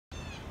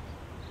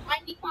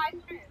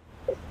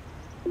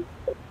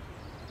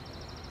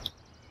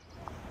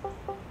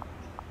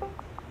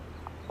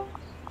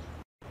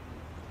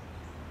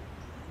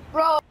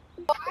Bro,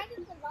 I just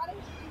invited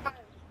him.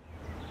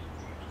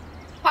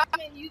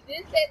 Comment, you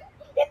did say that.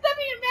 He sent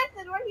me a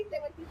message. What did he say?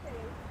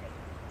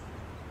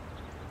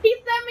 He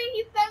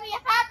sent me a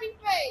happy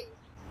face.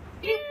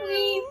 Can you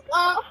please,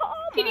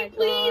 can you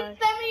please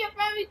send me a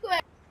friend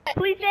request?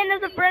 Please send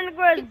us a friend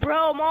request,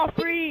 bro. I'm all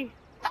free.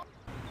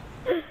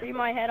 Free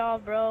my head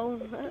off, bro.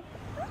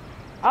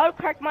 I'll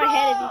crack my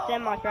head if you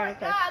send my friend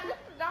request. God, this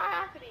is not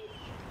happening.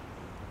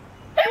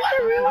 It was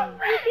a real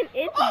friend.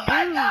 It's oh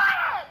my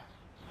God.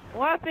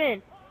 What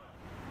happened?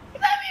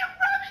 Send me a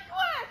friend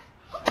request.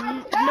 Oh my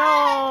God.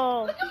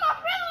 No. Look at my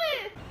friend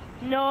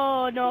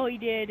list. No, he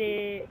did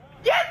it.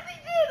 Yes, he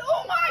did.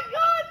 Oh my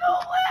God, no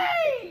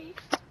way.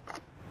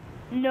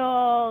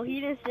 No, he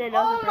didn't send us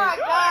a friend. Oh my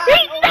God. He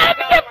sent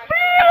me a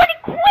friend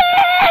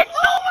request.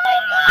 Oh my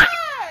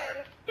God.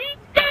 He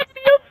sent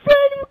me a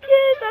friend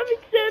request. I'm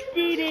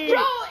accepting it.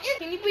 Bro,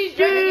 can you please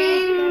join the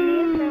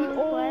game?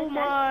 Oh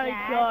my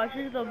gosh,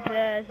 this is the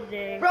best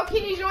day. Bro,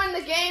 can you join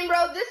the game,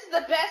 bro? This is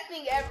the best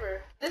thing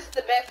ever. This is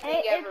the best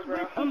thing ever,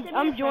 bro.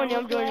 I'm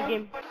joining the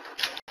game.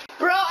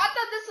 Bro, I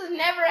thought this would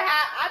never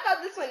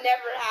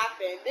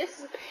happen.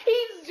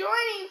 He's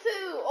joining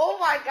too. Oh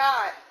my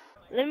God.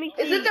 Let me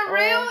see. Is it the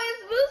real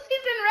It's Boost?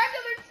 He's in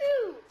regular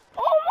too.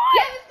 Oh my.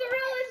 Yeah, it's the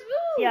real It's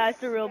Boost. Yeah, it's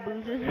the real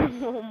Boost.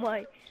 Oh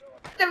my.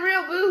 The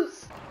real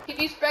Boost. Can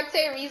you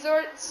spectate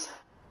resorts?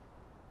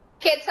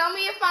 Okay, tell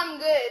me if I'm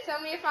good.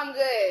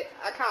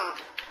 I can't.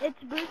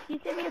 It's Boost. You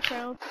sent me a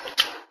friend.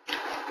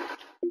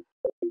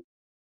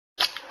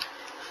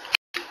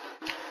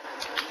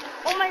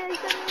 Oh my God,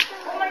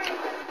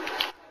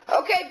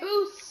 Okay,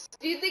 Boost.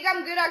 Do you think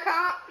I'm good? I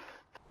can't.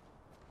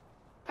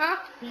 Huh?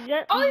 He's He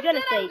gonna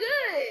said say. I'm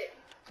good.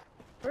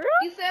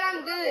 Really? He said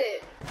I'm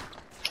good.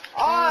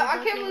 Oh,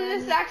 I can't believe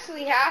this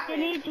actually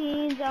happened. Any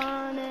jeans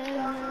on it.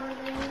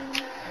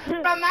 Bro,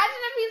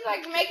 imagine if he's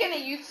like making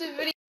a YouTube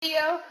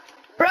video.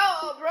 Bro,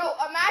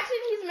 imagine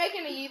he's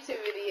making a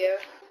YouTube video.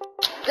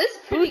 This is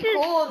pretty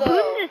cool though.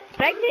 Boost is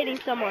spectating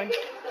someone.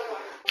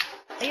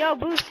 Hey, yo,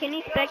 Boost, can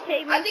you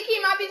spectate me? I think he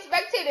might be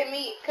spectating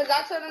me, cause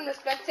I told him to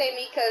spectate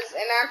me,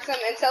 and ask him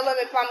and tell him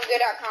if I'm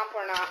good at comp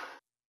or not.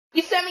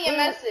 He sent me a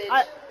message.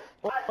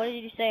 What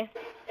did you say?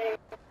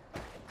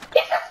 He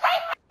said say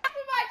hi to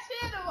my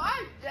channel.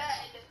 I'm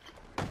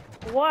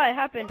dead. What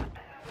happened?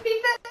 He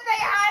said say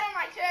hi to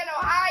my channel.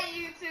 Hi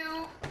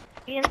YouTube.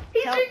 He's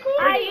recording.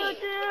 Hi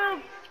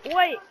YouTube.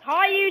 Wait,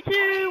 hi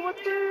YouTube. What's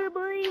up,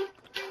 buddy?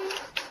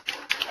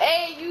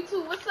 Hey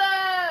YouTube, what's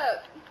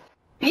up?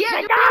 Yeah,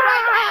 My dude,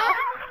 God.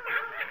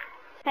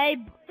 Hey,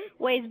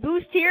 wait, is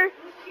Boost here?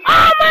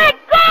 Oh my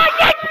God,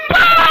 it's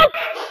Boost!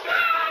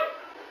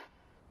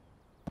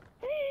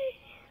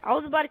 I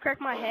was about to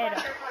crack my head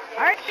up. I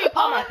already put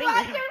my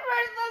fingers.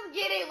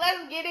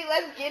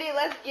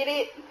 Let's get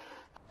it.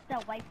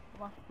 That white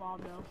fluff ball,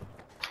 though.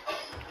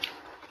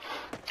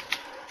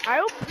 I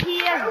hope he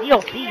has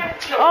DLC.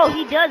 Oh,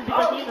 he does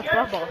because he's a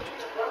fluff ball.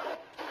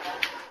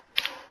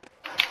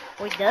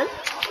 Wait, does?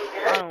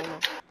 I don't know.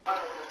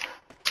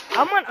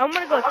 I'm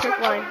gonna go trick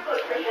line.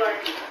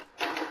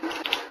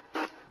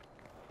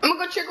 I'm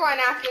gonna go trick line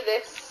after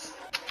this.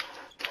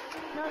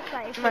 No, it's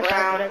like my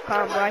friend would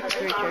come right to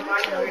trick.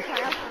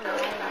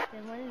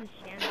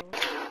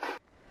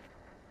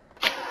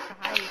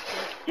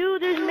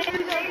 Dude, there's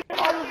maybe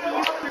all of you.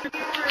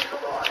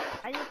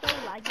 I just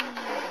don't like you.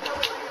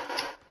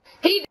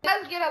 He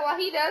does get a lot.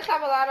 He does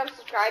have a lot of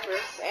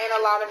subscribers and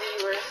a lot of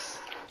viewers.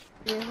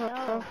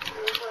 Yeah.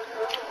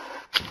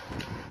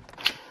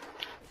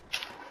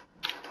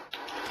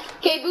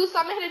 Okay, Boost,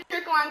 I'm gonna hit a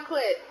trick line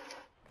clip.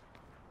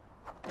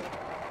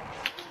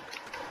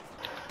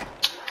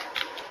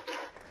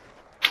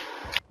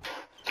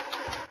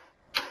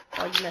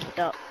 Oh, you messed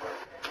up.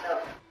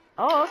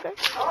 Oh, okay.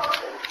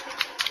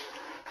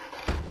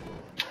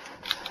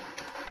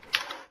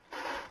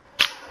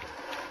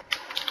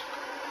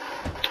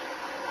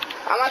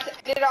 I'm about to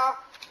get it off.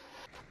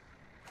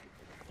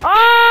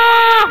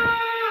 Oh!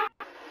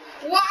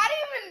 Well,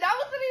 that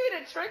wasn't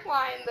even a trick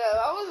line though.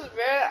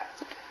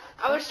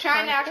 I was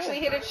trying to actually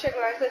hit a trick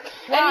line clip.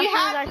 Well, and you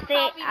have to say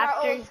copy my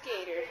after old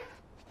skater.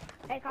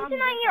 Isn't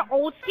that your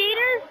old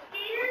skater?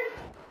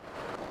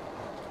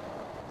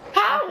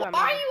 How?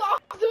 Why are you all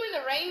doing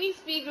the rainy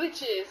speed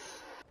glitches?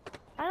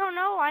 I don't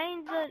know.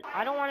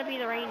 I don't want to be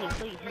the rainy,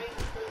 please.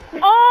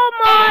 Oh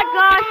my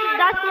gosh!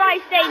 That's why I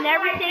say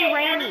never say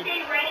rainy.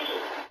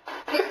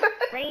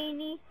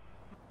 Rainy.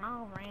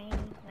 Oh,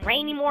 rainy.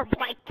 Rainy more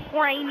like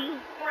rainy.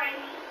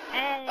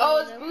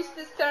 Oh, it's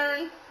Boost's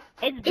turn.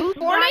 It's Did Boost's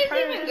Fortnite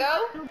turn. even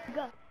go?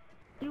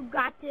 You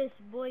got this,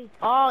 boy.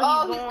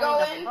 Oh, he's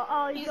going.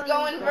 He's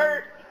going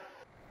vert.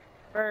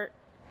 Vert.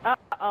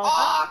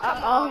 Oh,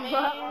 come on,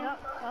 man.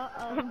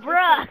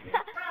 Bruh.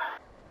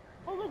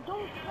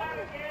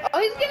 Oh,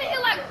 he's gonna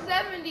hit like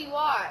 70,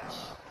 watch.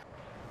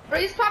 Bro,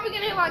 he's probably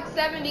gonna hit like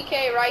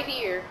 70k right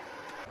here.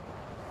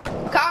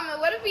 Comment,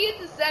 what if he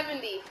hits a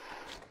 70?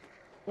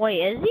 Wait,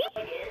 is he?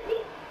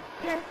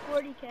 That's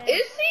 40K.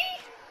 Is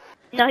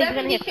he? No, he's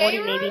gonna hit 70K, 40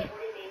 right? maybe.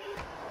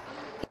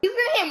 He's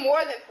gonna hit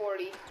more than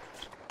 40.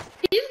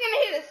 He's gonna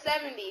hit a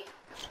 70.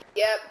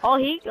 Yep. Oh,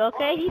 he's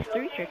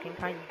 3 tricking,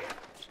 kind of.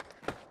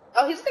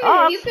 Oh, he's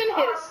gonna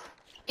hit a,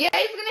 yeah,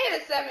 he's gonna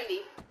hit a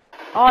 70.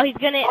 Oh, he's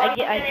gonna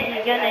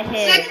hit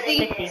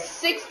 60.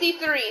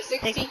 63.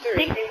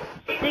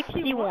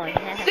 61.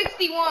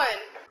 61.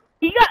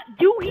 He got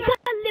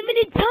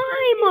limited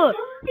time.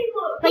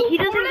 Like he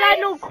doesn't got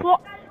no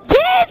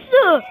Yes,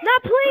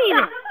 not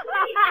playing.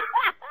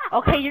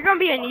 Okay, you're gonna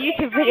be in a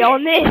YouTube video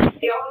on this.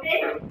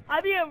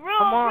 I'll be a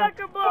real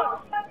record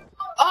book.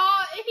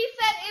 Oh, he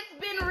said it's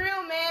been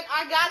real, man.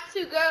 I got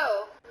to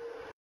go.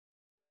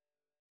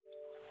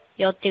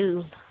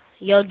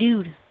 Yo,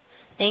 dude.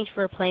 Thanks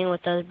for playing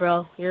with us,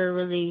 bro.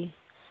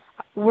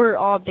 We're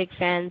all big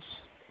fans,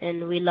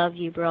 and we love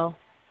you, bro.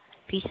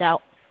 Peace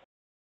out.